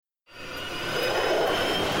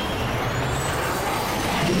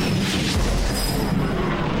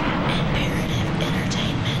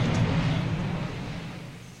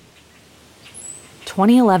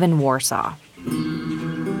2011 Warsaw.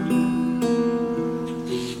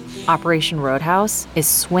 Operation Roadhouse is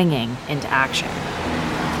swinging into action.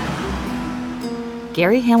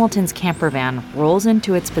 Gary Hamilton's camper van rolls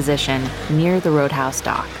into its position near the Roadhouse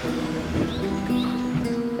dock.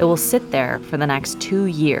 It will sit there for the next 2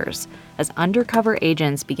 years as undercover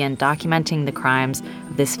agents begin documenting the crimes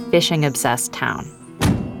of this fishing-obsessed town.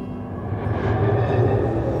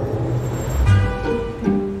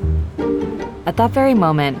 At that very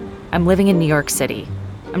moment, I'm living in New York City.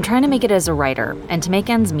 I'm trying to make it as a writer, and to make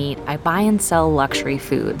ends meet, I buy and sell luxury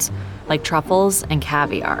foods, like truffles and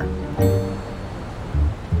caviar.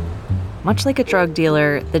 Much like a drug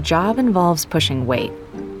dealer, the job involves pushing weight.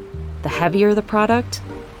 The heavier the product,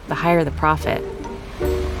 the higher the profit.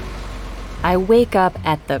 I wake up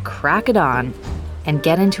at the crack of dawn and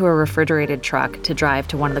get into a refrigerated truck to drive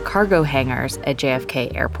to one of the cargo hangars at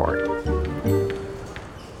JFK Airport.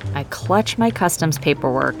 I clutch my customs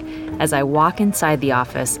paperwork as I walk inside the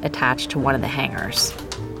office attached to one of the hangars.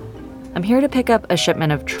 I'm here to pick up a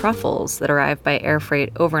shipment of truffles that arrived by air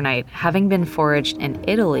freight overnight, having been foraged in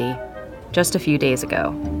Italy just a few days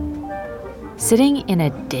ago. Sitting in a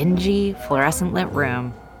dingy, fluorescent-lit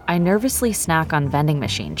room, I nervously snack on vending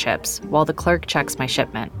machine chips while the clerk checks my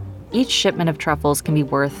shipment. Each shipment of truffles can be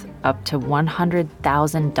worth up to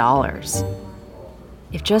 $100,000.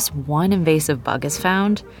 If just one invasive bug is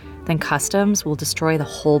found, then customs will destroy the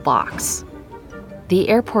whole box. The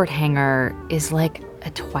airport hangar is like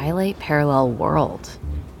a Twilight parallel world.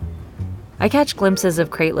 I catch glimpses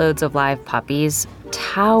of crate loads of live puppies,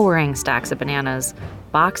 towering stacks of bananas,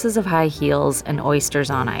 boxes of high heels, and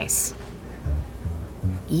oysters on ice.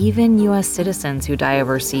 Even U.S. citizens who die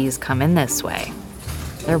overseas come in this way.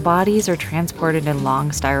 Their bodies are transported in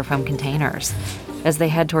long styrofoam containers as they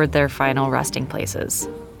head toward their final resting places.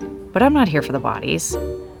 But I'm not here for the bodies.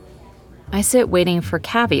 I sit waiting for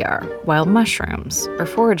caviar, wild mushrooms, or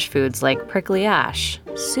foraged foods like prickly ash,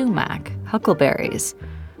 sumac, huckleberries,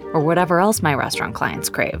 or whatever else my restaurant clients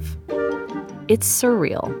crave. It's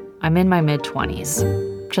surreal. I'm in my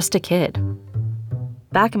mid-20s, just a kid.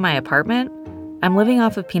 Back in my apartment, I'm living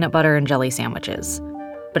off of peanut butter and jelly sandwiches.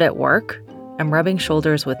 But at work, I'm rubbing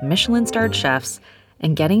shoulders with Michelin-starred chefs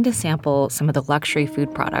and getting to sample some of the luxury food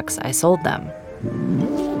products I sold them.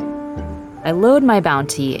 I load my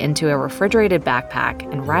bounty into a refrigerated backpack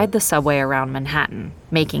and ride the subway around Manhattan,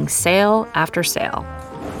 making sale after sale.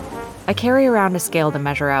 I carry around a scale to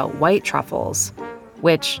measure out white truffles,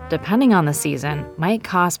 which, depending on the season, might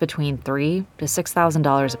cost between $3,000 to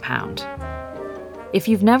 $6,000 a pound. If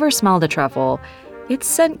you've never smelled a truffle, its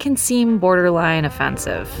scent can seem borderline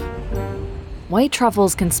offensive. White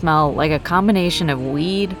truffles can smell like a combination of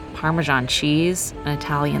weed, Parmesan cheese, and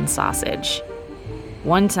Italian sausage.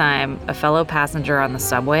 One time, a fellow passenger on the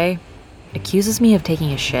subway accuses me of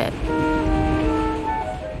taking a shit.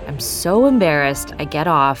 I'm so embarrassed, I get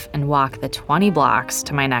off and walk the 20 blocks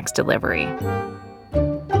to my next delivery.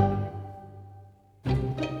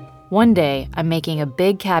 One day, I'm making a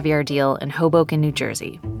big caviar deal in Hoboken, New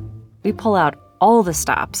Jersey. We pull out all the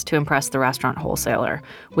stops to impress the restaurant wholesaler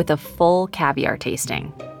with a full caviar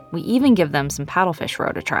tasting. We even give them some paddlefish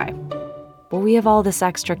roe to try. But we have all this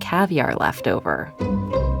extra caviar left over.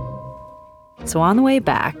 So on the way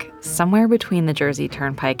back, somewhere between the Jersey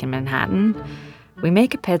Turnpike and Manhattan, we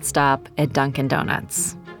make a pit stop at Dunkin'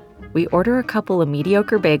 Donuts. We order a couple of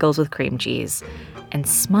mediocre bagels with cream cheese and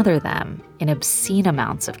smother them in obscene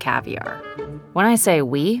amounts of caviar. When I say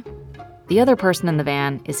we, the other person in the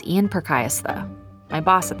van is Ian Perkayastha, my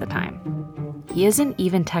boss at the time. He isn't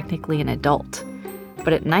even technically an adult,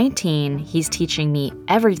 but at 19, he's teaching me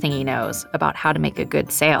everything he knows about how to make a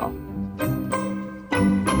good sale.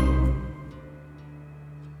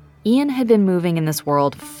 Ian had been moving in this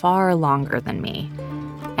world far longer than me,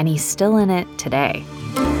 and he's still in it today.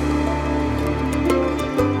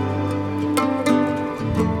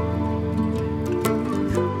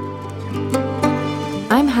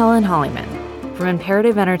 I'm Helen Hollyman. From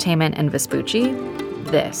Imperative Entertainment and Vespucci,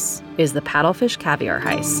 this is the Paddlefish Caviar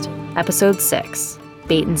Heist, Episode 6,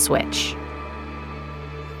 Bait and Switch.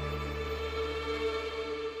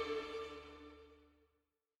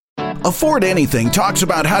 Afford Anything talks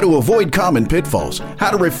about how to avoid common pitfalls,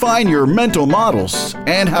 how to refine your mental models,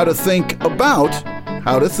 and how to think about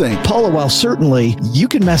how to think. Paula, while certainly you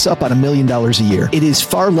can mess up on $1 million a year, it is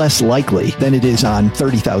far less likely than it is on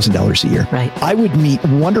 $30,000 a year. Right. I would meet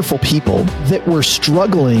wonderful people that were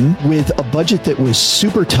struggling with a budget that was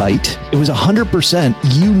super tight. It was 100%.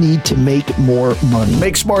 You need to make more money.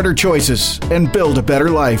 Make smarter choices and build a better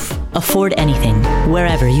life. Afford Anything,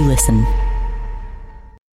 wherever you listen.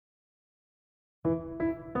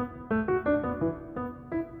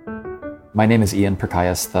 My name is Ian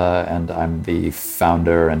Perkayastha, and I'm the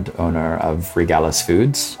founder and owner of Regalis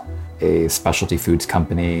Foods, a specialty foods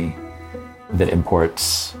company that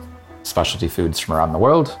imports specialty foods from around the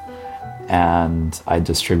world. And I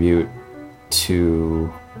distribute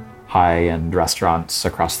to high-end restaurants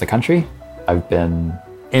across the country. I've been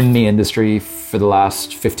in the industry for the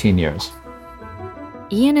last 15 years.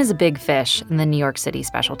 Ian is a big fish in the New York City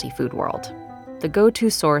specialty food world, the go-to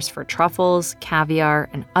source for truffles, caviar,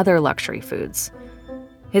 and other luxury foods.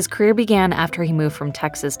 His career began after he moved from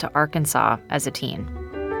Texas to Arkansas as a teen.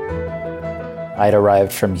 I'd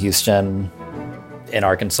arrived from Houston in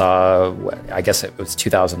Arkansas, I guess it was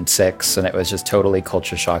 2006, and it was just totally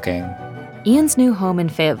culture shocking. Ian's new home in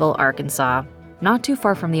Fayetteville, Arkansas, not too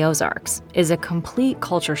far from the Ozarks, is a complete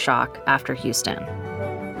culture shock after Houston.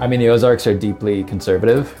 I mean, the Ozarks are deeply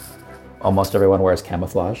conservative. Almost everyone wears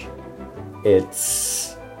camouflage.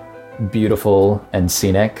 It's beautiful and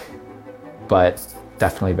scenic, but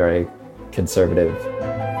definitely very conservative.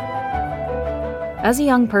 As a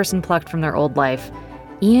young person plucked from their old life,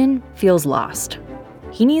 Ian feels lost.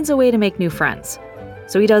 He needs a way to make new friends.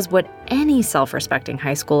 So he does what any self-respecting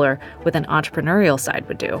high schooler with an entrepreneurial side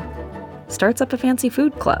would do. Starts up a fancy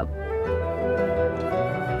food club.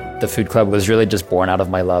 The food club was really just born out of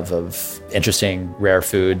my love of interesting, rare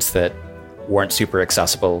foods that weren't super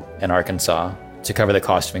accessible in Arkansas. To cover the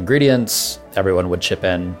cost of ingredients, everyone would chip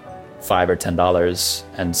in $5 or $10.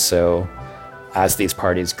 And so as these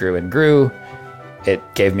parties grew and grew, it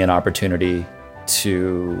gave me an opportunity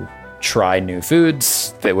to try new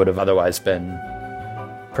foods that would have otherwise been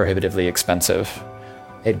prohibitively expensive.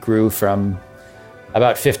 It grew from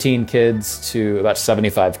about 15 kids to about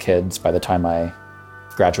 75 kids by the time I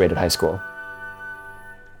graduated high school.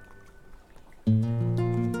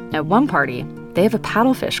 At one party, they have a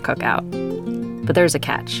paddlefish cookout. But there's a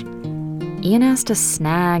catch. Ian has to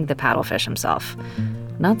snag the paddlefish himself.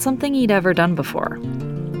 Not something he'd ever done before.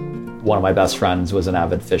 One of my best friends was an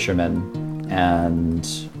avid fisherman and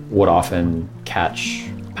would often catch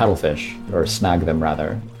paddlefish, or snag them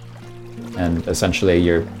rather. And essentially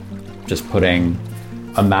you're just putting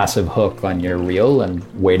a massive hook on your reel and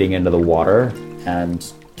wading into the water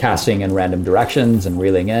and casting in random directions and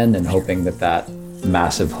reeling in and hoping that that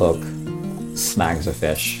massive hook snags a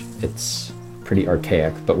fish. It's pretty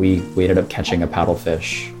archaic, but we ended up catching a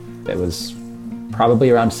paddlefish that was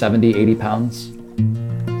probably around 70, 80 pounds.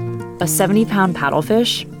 A 70-pound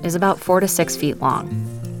paddlefish is about 4 to 6 feet long.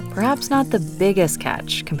 Perhaps not the biggest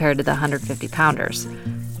catch compared to the 150-pounders,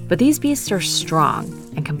 but these beasts are strong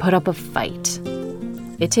and can put up a fight.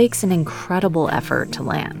 It takes an incredible effort to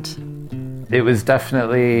land. It was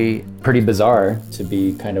definitely pretty bizarre to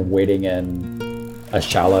be kind of wading in a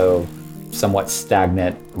shallow, somewhat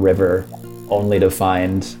stagnant river, only to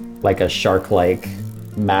find like a shark-like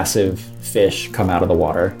massive fish come out of the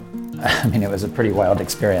water. I mean, it was a pretty wild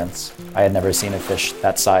experience. I had never seen a fish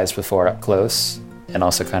that size before up close, and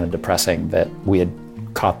also kind of depressing that we had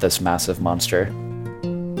caught this massive monster.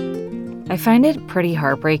 I find it pretty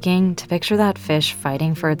heartbreaking to picture that fish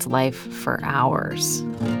fighting for its life for hours.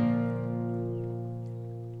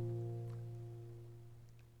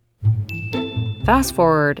 Fast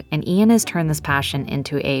forward, and Ian has turned this passion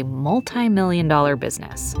into a multi-million-dollar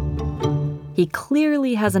business. He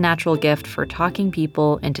clearly has a natural gift for talking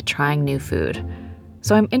people into trying new food.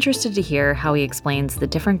 So I'm interested to hear how he explains the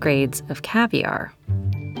different grades of caviar.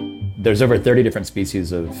 There's over 30 different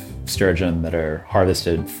species of sturgeon that are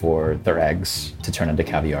harvested for their eggs to turn into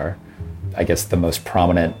caviar. I guess the most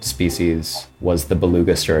prominent species was the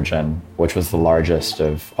beluga sturgeon, which was the largest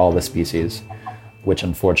of all the species, which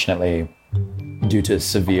unfortunately, due to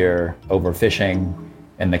severe overfishing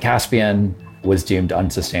in the Caspian, was deemed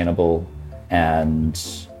unsustainable,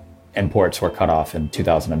 and imports were cut off in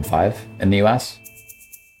 2005 in the US.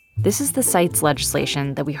 This is the CITES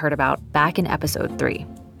legislation that we heard about back in episode 3.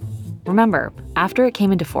 Remember, after it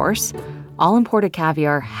came into force, all imported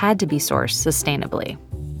caviar had to be sourced sustainably.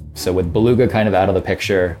 So with beluga kind of out of the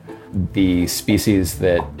picture, the species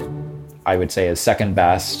that I would say is second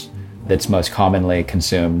best, that's most commonly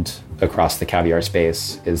consumed across the caviar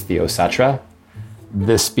space, is the Osetra.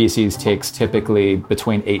 This species takes typically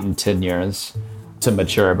between 8 and 10 years to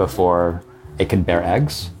mature before it can bear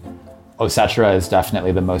eggs. Osetra is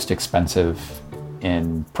definitely the most expensive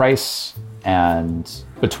in price, and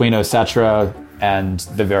between Osetra and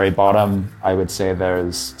the very bottom, I would say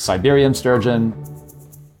there's Siberian sturgeon.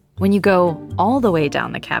 When you go all the way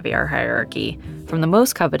down the caviar hierarchy, from the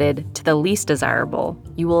most coveted to the least desirable,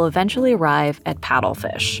 you will eventually arrive at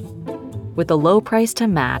paddlefish. With a low price to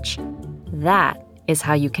match, that is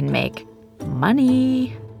how you can make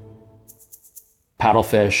money.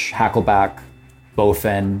 paddlefish, hackleback,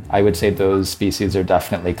 bowfin. I would say those species are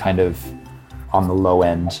definitely kind of on the low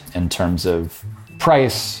end in terms of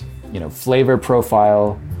price, flavor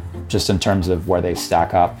profile, just in terms of where they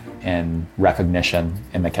stack up in recognition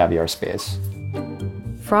in the caviar space.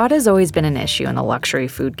 Fraud has always been an issue in the luxury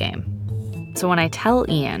food game. So when I tell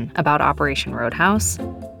Ian about Operation Roadhouse,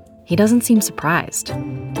 he doesn't seem surprised.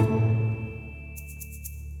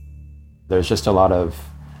 There's just a lot of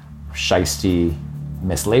shisty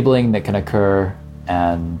mislabeling that can occur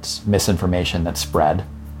and misinformation that's spread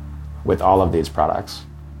with all of these products.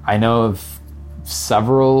 I know of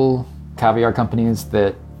several caviar companies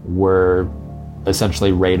that were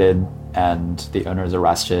essentially raided and the owners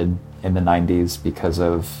arrested in the 90s because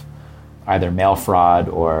of either mail fraud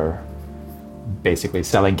or basically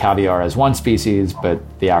selling caviar as one species, but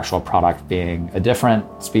the actual product being a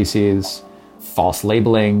different species, false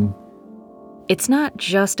labeling. It's not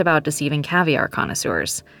just about deceiving caviar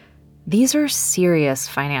connoisseurs. These are serious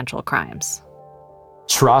financial crimes.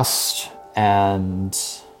 Trust and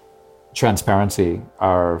transparency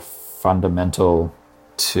are fundamental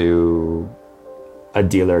to a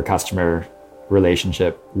dealer-customer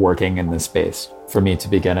relationship working in this space. For me to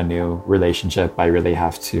begin a new relationship, I really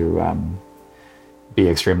have to be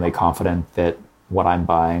extremely confident that what I'm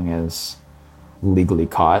buying is legally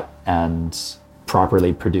caught and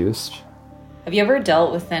properly produced. Have you ever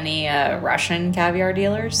dealt with any Russian caviar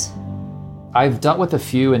dealers? I've dealt with a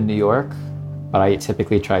few in New York, but I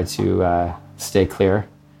typically try to stay clear.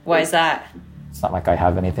 Why is that? It's not like I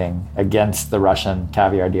have anything against the Russian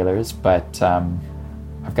caviar dealers, but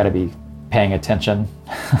I've got to be paying attention,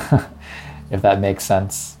 if that makes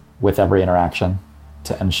sense, with every interaction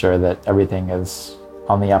to ensure that everything is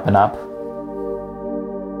on the up and up.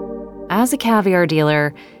 As a caviar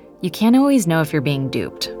dealer, you can't always know if you're being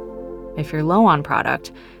duped. If you're low on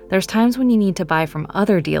product, there's times when you need to buy from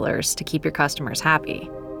other dealers to keep your customers happy.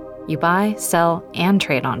 You buy, sell, and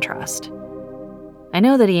trade on trust. I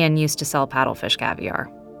know that Ian used to sell paddlefish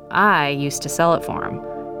caviar. I used to sell it for him.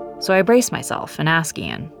 So I brace myself and ask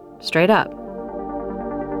Ian, straight up.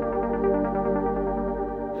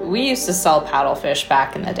 We used to sell paddlefish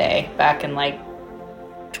back in the day, back in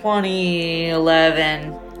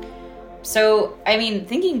 2011. So,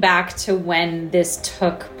 thinking back to when this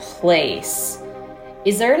took place,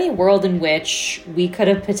 is there any world in which we could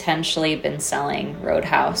have potentially been selling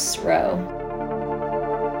Roadhouse Roe?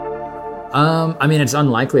 It's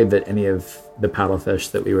unlikely that any of the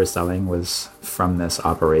paddlefish that we were selling was from this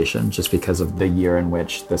operation, just because of the year in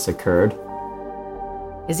which this occurred.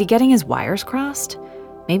 Is he getting his wires crossed?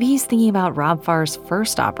 Maybe he's thinking about Rob Farr's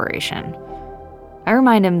first operation. I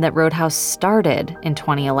remind him that Roadhouse started in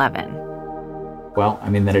 2011. Well,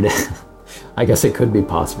 then it is. I guess it could be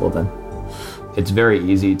possible then. It's very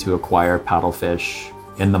easy to acquire paddlefish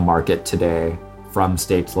in the market today from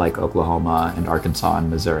states like Oklahoma and Arkansas and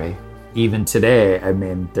Missouri. Even today,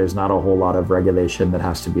 there's not a whole lot of regulation that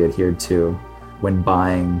has to be adhered to when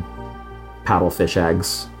buying paddlefish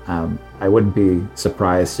eggs. I wouldn't be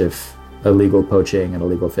surprised if illegal poaching and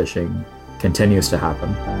illegal fishing continues to happen.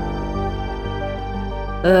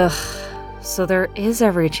 Ugh. So there is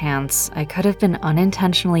every chance I could have been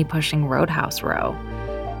unintentionally pushing Roadhouse Roe.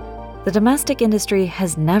 The domestic industry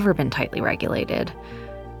has never been tightly regulated.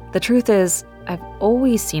 The truth is, I've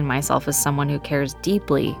always seen myself as someone who cares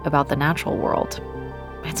deeply about the natural world.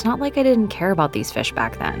 It's not like I didn't care about these fish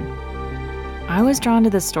back then. I was drawn to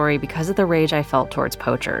this story because of the rage I felt towards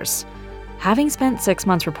poachers. Having spent 6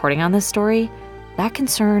 months reporting on this story, that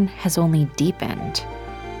concern has only deepened.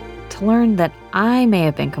 To learn that I may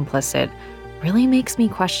have been complicit really makes me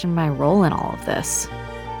question my role in all of this.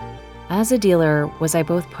 As a dealer, was I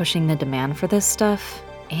both pushing the demand for this stuff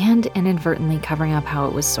and inadvertently covering up how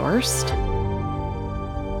it was sourced?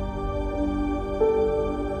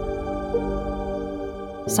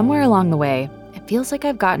 Somewhere along the way, it feels like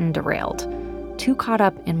I've gotten derailed, too caught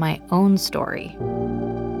up in my own story.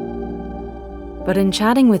 But in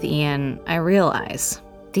chatting with Ian, I realize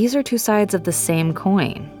these are two sides of the same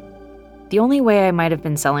coin. The only way I might have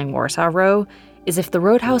been selling Warsaw Roe is if the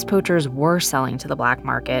Roadhouse poachers were selling to the black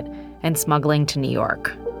market and smuggling to New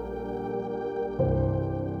York.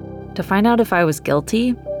 To find out if I was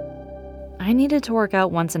guilty, I needed to work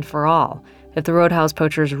out once and for all if the Roadhouse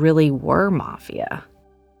poachers really were mafia.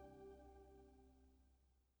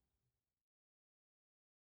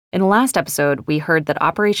 In the last episode, we heard that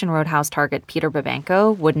Operation Roadhouse target Peter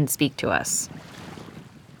Babenko wouldn't speak to us.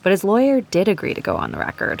 But his lawyer did agree to go on the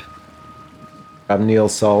record. I'm Neil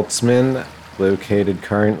Saltzman, located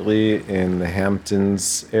currently in the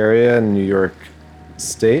Hamptons area in New York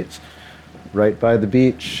State. right by the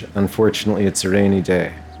beach. Unfortunately, it's a rainy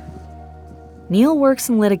day. Neil works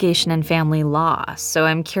in litigation and family law, so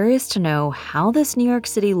I'm curious to know how this New York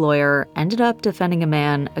City lawyer ended up defending a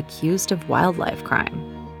man accused of wildlife crime.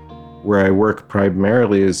 Where I work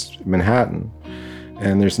primarily is Manhattan,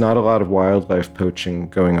 and there's not a lot of wildlife poaching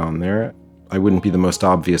going on there. I wouldn't be the most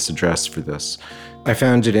obvious address for this. I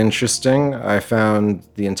found it interesting. I found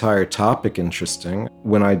the entire topic interesting.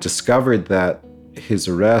 When I discovered that his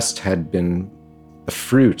arrest had been the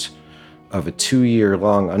fruit of a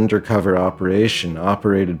 2-year-long undercover operation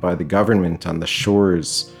operated by the government on the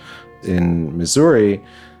shores in Missouri,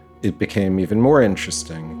 it became even more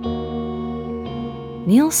interesting.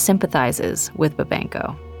 Neil sympathizes with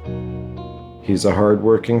Babenko. He's a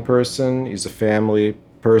hardworking person. He's a family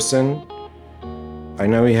person. I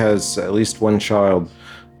know he has at least one child.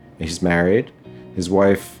 He's married. His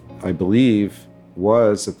wife, I believe,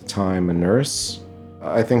 was at the time a nurse.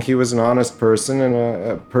 I think he was an honest person and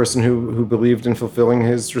a person who believed in fulfilling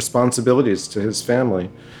his responsibilities to his family.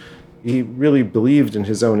 He really believed in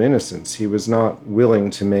his own innocence. He was not willing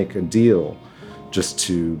to make a deal just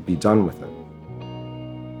to be done with it.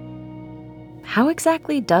 How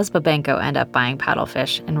exactly does Babenko end up buying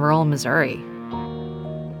paddlefish in rural Missouri?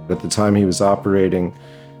 At the time, he was operating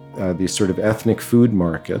these sort of ethnic food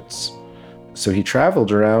markets. So he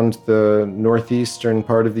traveled around the northeastern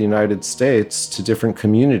part of the United States to different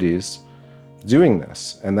communities doing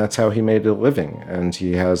this. And that's how he made a living. And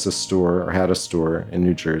he has a store, or had a store in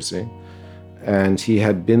New Jersey. And he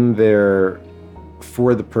had been there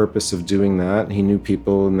for the purpose of doing that. He knew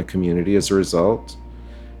people in the community as a result.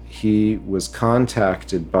 He was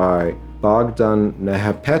contacted by Bogdan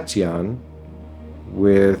Nahapetyan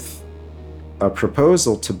with a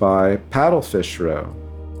proposal to buy Paddlefish Row.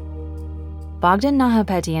 Bogdan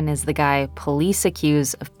Nahapetyan is the guy police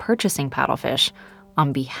accuse of purchasing paddlefish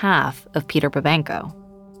on behalf of Peter Babenko.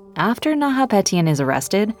 After Nahapetyan is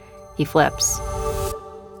arrested, he flips.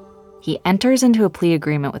 He enters into a plea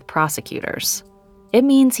agreement with prosecutors. It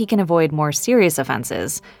means he can avoid more serious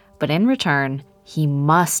offenses, but in return, he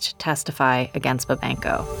must testify against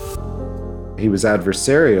Babenko. He was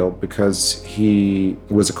adversarial because he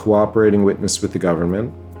was a cooperating witness with the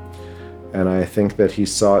government. And I think that he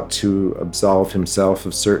sought to absolve himself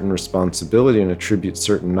of certain responsibility and attribute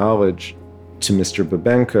certain knowledge to Mr.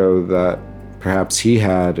 Babenko that perhaps he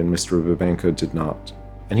had and Mr. Babenko did not.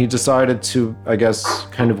 And he decided to, I guess,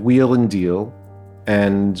 kind of wheel and deal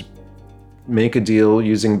and make a deal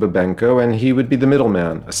using Babenko, and he would be the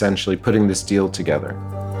middleman, essentially putting this deal together.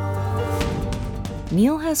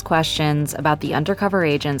 Neil has questions about the undercover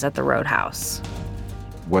agents at the Roadhouse.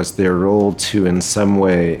 Was their role to in some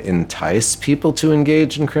way entice people to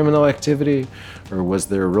engage in criminal activity? Or was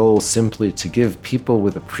their role simply to give people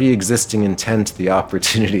with a pre-existing intent the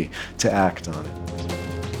opportunity to act on it?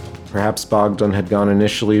 Perhaps Bogdan had gone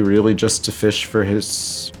initially really just to fish for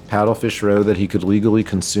his paddlefish roe that he could legally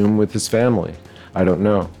consume with his family. I don't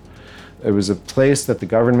know. It was a place that the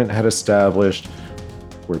government had established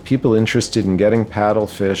where people interested in getting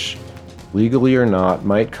paddlefish, legally or not,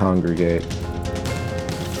 might congregate.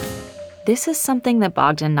 This is something that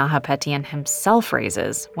Bogdan Nahapetyan himself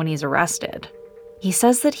raises when he's arrested. He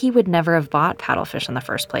says that he would never have bought paddlefish in the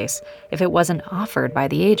first place if it wasn't offered by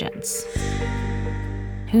the agents.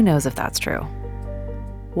 Who knows if that's true?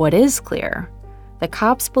 What is clear, the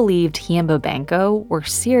cops believed he and Babenko were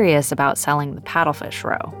serious about selling the paddlefish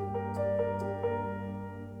roe.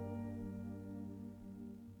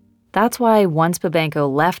 That's why once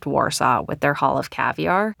Babenko left Warsaw with their haul of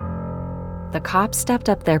caviar, the cops stepped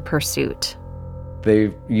up their pursuit.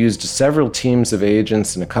 They used several teams of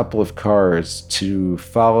agents and a couple of cars to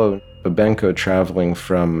follow Babenko traveling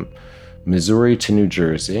from Missouri to New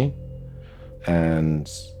Jersey. And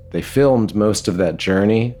they filmed most of that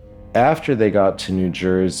journey. After they got to New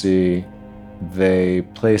Jersey, they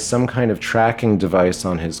placed some kind of tracking device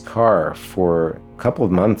on his car for a couple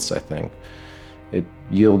of months, I think. It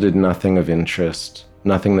yielded nothing of interest,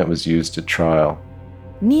 nothing that was used at trial.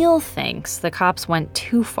 Neil thinks the cops went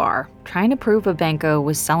too far, trying to prove Babenko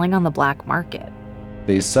was selling on the black market.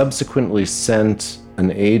 They subsequently sent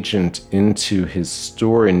an agent into his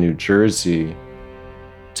store in New Jersey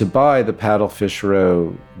to buy the paddlefish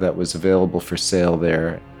roe that was available for sale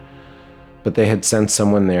there. But they had sent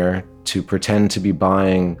someone there to pretend to be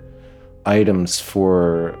buying items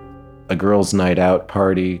for a girls' night out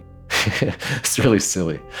party. It's really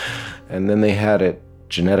silly. And then they had it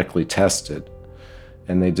genetically tested.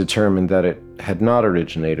 And they determined that it had not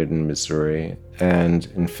originated in Missouri. And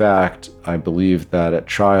in fact, I believe that at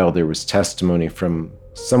trial there was testimony from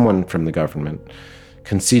someone from the government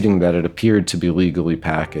conceding that it appeared to be legally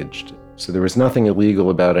packaged. So there was nothing illegal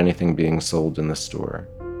about anything being sold in the store.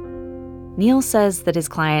 Neil says that his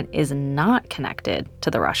client is not connected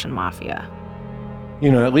to the Russian mafia.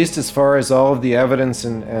 At least as far as all of the evidence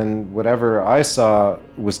and whatever I saw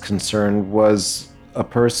was concerned, was a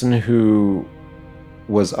person who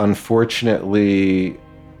was unfortunately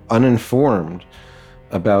uninformed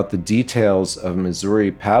about the details of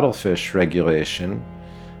Missouri paddlefish regulation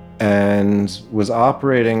and was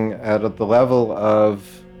operating at the level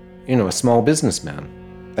of, a small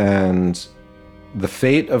businessman. And the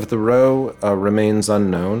fate of the roe remains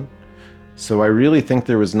unknown. So I really think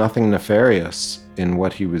there was nothing nefarious in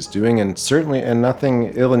what he was doing, and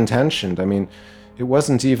nothing ill-intentioned. I mean, it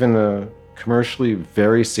wasn't even a commercially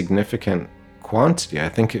very significant quantity. I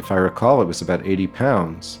think, if I recall, it was about 80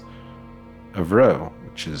 pounds of roe,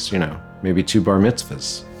 which is, maybe 2 bar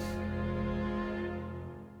mitzvahs.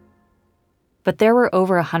 But there were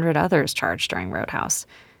over 100 others charged during Roadhouse.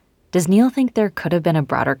 Does Neil think there could have been a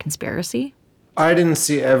broader conspiracy? I didn't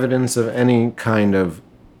see evidence of any kind of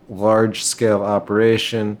large-scale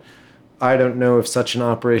operation. I don't know if such an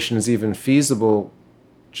operation is even feasible,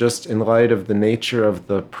 just in light of the nature of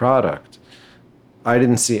the product. I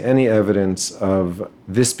didn't see any evidence of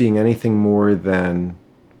this being anything more than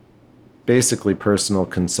basically personal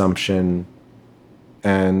consumption.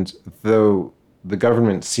 And though the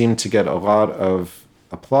government seemed to get a lot of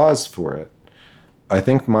applause for it, I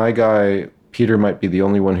think my guy, Peter, might be the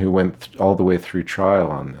only one who went all the way through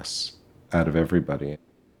trial on this out of everybody.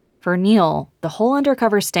 For Neil, the whole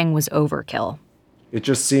undercover sting was overkill. It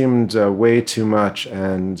just seemed way too much.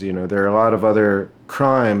 And, there are a lot of other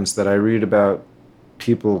crimes that I read about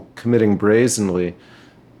people committing brazenly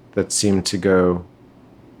that seem to go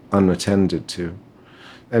unattended to.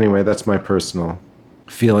 Anyway, that's my personal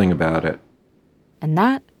feeling about it. And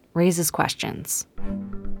that raises questions.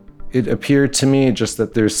 It appeared to me just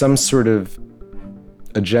that there's some sort of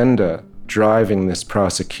agenda driving this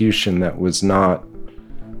prosecution that was not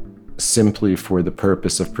simply for the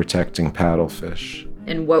purpose of protecting paddlefish.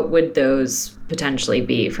 And what would those potentially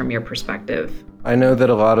be from your perspective? I know that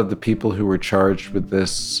a lot of the people who were charged with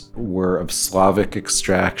this were of Slavic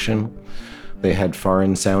extraction. They had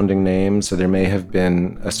foreign-sounding names, so there may have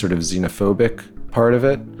been a sort of xenophobic part of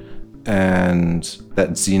it. And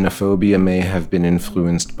that xenophobia may have been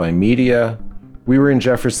influenced by media. We were in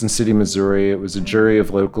Jefferson City, Missouri. It was a jury of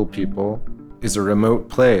local people. It's a remote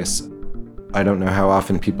place. I don't know how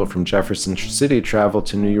often people from Jefferson City travel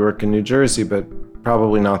to New York and New Jersey, but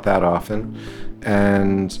probably not that often.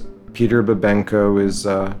 And Peter Babenko is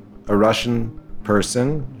a Russian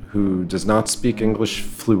person who does not speak English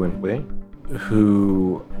fluently,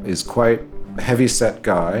 who is quite a heavy-set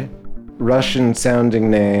guy,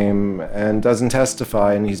 Russian-sounding name, and doesn't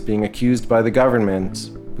testify, and he's being accused by the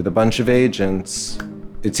government with a bunch of agents.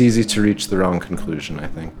 It's easy to reach the wrong conclusion, I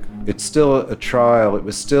think. It's still a trial. It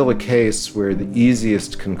was still a case where the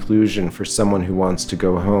easiest conclusion for someone who wants to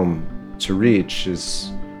go home to reach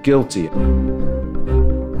is guilty.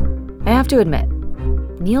 I have to admit,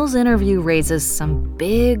 Neil's interview raises some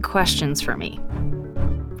big questions for me.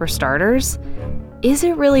 For starters, is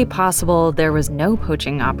it really possible there was no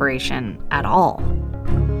poaching operation at all?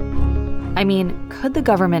 I mean, could the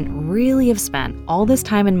government really have spent all this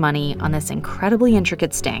time and money on this incredibly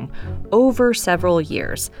intricate sting over several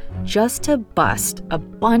years just to bust a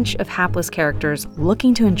bunch of hapless characters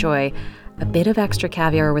looking to enjoy a bit of extra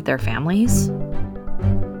caviar with their families?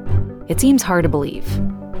 It seems hard to believe.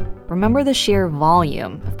 Remember the sheer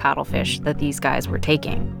volume of paddlefish that these guys were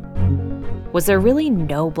taking. Was there really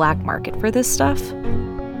no black market for this stuff?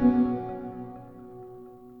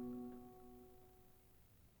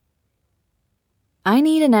 I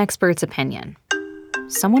need an expert's opinion.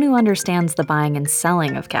 Someone who understands the buying and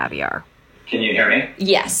selling of caviar. Can you hear me?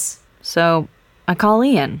 Yes. So I call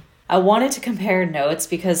Ian. I wanted to compare notes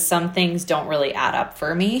because some things don't really add up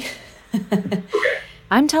for me. Okay.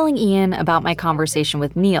 I'm telling Ian about my conversation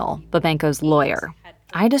with Neil, Babenko's lawyer.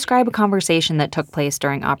 I describe a conversation that took place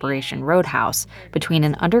during Operation Roadhouse between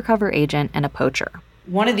an undercover agent and a poacher.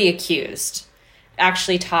 One of the accused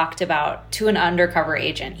actually talked about to an undercover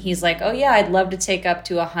agent. He's like, oh yeah, I'd love to take up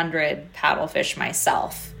to 100 paddlefish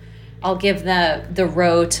myself. I'll give the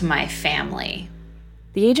roe to my family.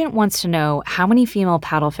 The agent wants to know how many female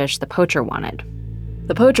paddlefish the poacher wanted.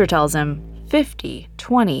 The poacher tells him 50,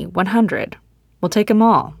 20, 100. We'll take them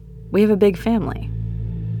all. We have a big family.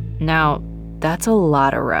 Now, that's a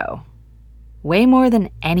lot of roe. Way more than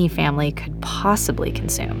any family could possibly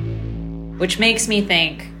consume. Which makes me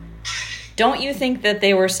think, don't you think that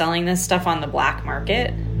they were selling this stuff on the black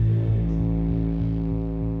market?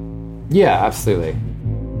 Yeah, absolutely.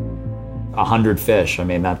 100 fish. I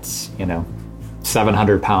mean, that's,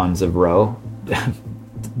 700 pounds of roe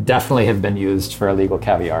definitely have been used for illegal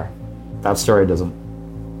caviar. That story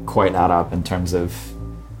doesn't quite add up in terms of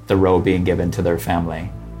the roe being given to their family.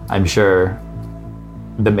 I'm sure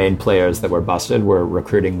the main players that were busted were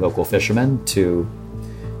recruiting local fishermen to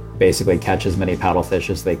basically catch as many paddlefish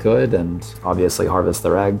as they could and obviously harvest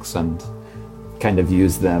their eggs and kind of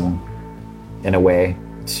use them in a way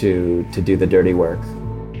to do the dirty work.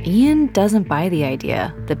 Ian doesn't buy the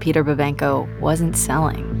idea that Peter Babenko wasn't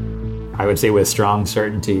selling. I would say with strong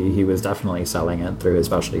certainty he was definitely selling it through his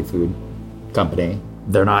specialty food company.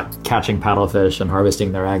 They're not catching paddlefish and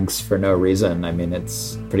harvesting their eggs for no reason. I mean,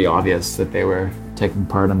 it's pretty obvious that they were taking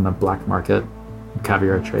part in the black market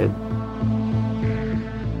caviar trade.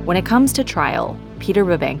 When it comes to trial, Peter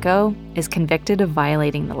Babenko is convicted of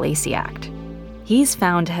violating the Lacey Act. He's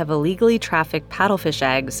found to have illegally trafficked paddlefish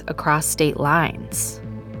eggs across state lines.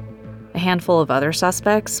 A handful of other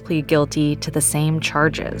suspects plead guilty to the same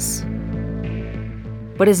charges.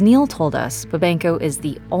 But as Neil told us, Babenko is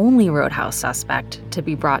the only Roadhouse suspect to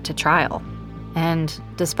be brought to trial. And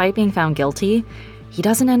despite being found guilty, he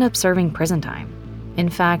doesn't end up serving prison time. In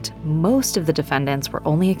fact, most of the defendants were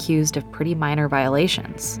only accused of pretty minor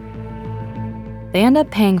violations. They end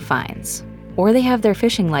up paying fines, or they have their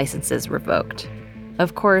fishing licenses revoked.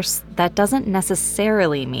 Of course, that doesn't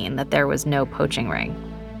necessarily mean that there was no poaching ring.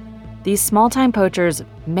 These small-time poachers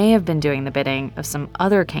may have been doing the bidding of some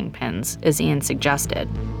other kingpins, as Ian suggested.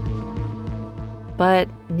 But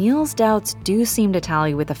Neil's doubts do seem to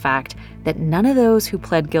tally with the fact that none of those who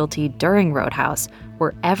pled guilty during Roadhouse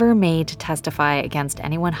were ever made to testify against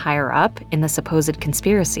anyone higher up in the supposed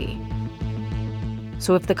conspiracy.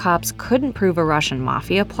 So if the cops couldn't prove a Russian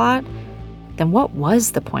mafia plot, then what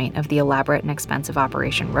was the point of the elaborate and expensive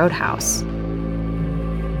Operation Roadhouse?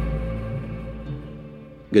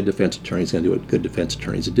 Good defense attorneys going to do what good defense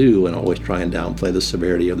attorneys do and always try and downplay the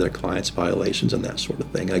severity of their clients' violations and that sort of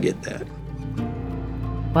thing. I get that.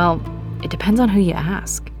 Well, it depends on who you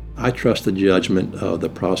ask. I trust the judgment of the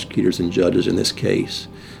prosecutors and judges in this case,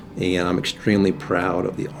 and I'm extremely proud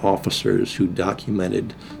of the officers who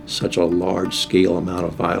documented such a large-scale amount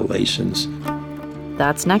of violations.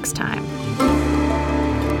 That's next time.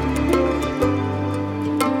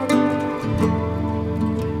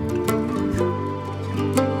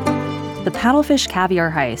 The Paddlefish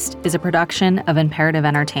Caviar Heist is a production of Imperative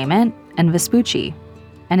Entertainment and Vespucci,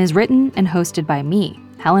 and is written and hosted by me,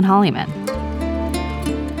 Helen Hollyman.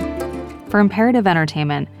 For Imperative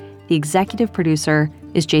Entertainment, the executive producer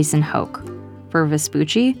is Jason Hoke. For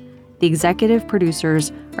Vespucci, the executive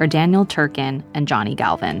producers are Daniel Turkin and Johnny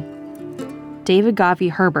Galvin. David Gavi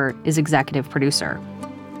Herbert is executive producer.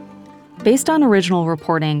 Based on original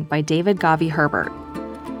reporting by David Gavi Herbert,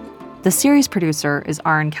 the series producer is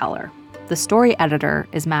Aaron Keller. The story editor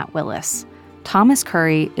is Matt Willis. Thomas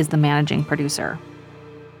Curry is the managing producer.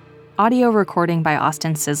 Audio recording by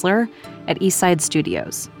Austin Sizzler at Eastside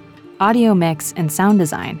Studios. Audio mix and sound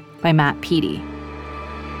design by Matt Peedy.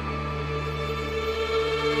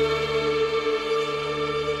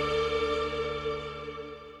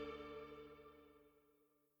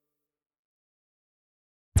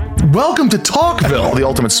 Welcome to Talkville, the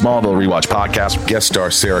ultimate Smallville rewatch podcast. Guest star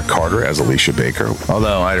Sarah Carter as Alicia Baker.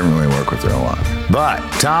 Although I didn't really work with her a lot. But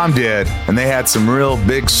Tom did, and they had some real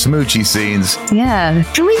big smoochy scenes. Yeah.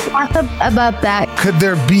 Can we talk about that? Could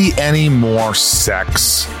there be any more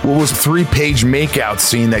sex? What was a 3-page makeout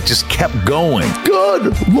scene that just kept going?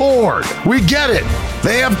 Good Lord, we get it.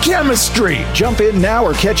 They have chemistry. Jump in now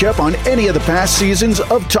or catch up on any of the past seasons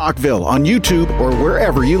of Talkville on YouTube or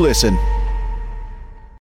wherever you listen.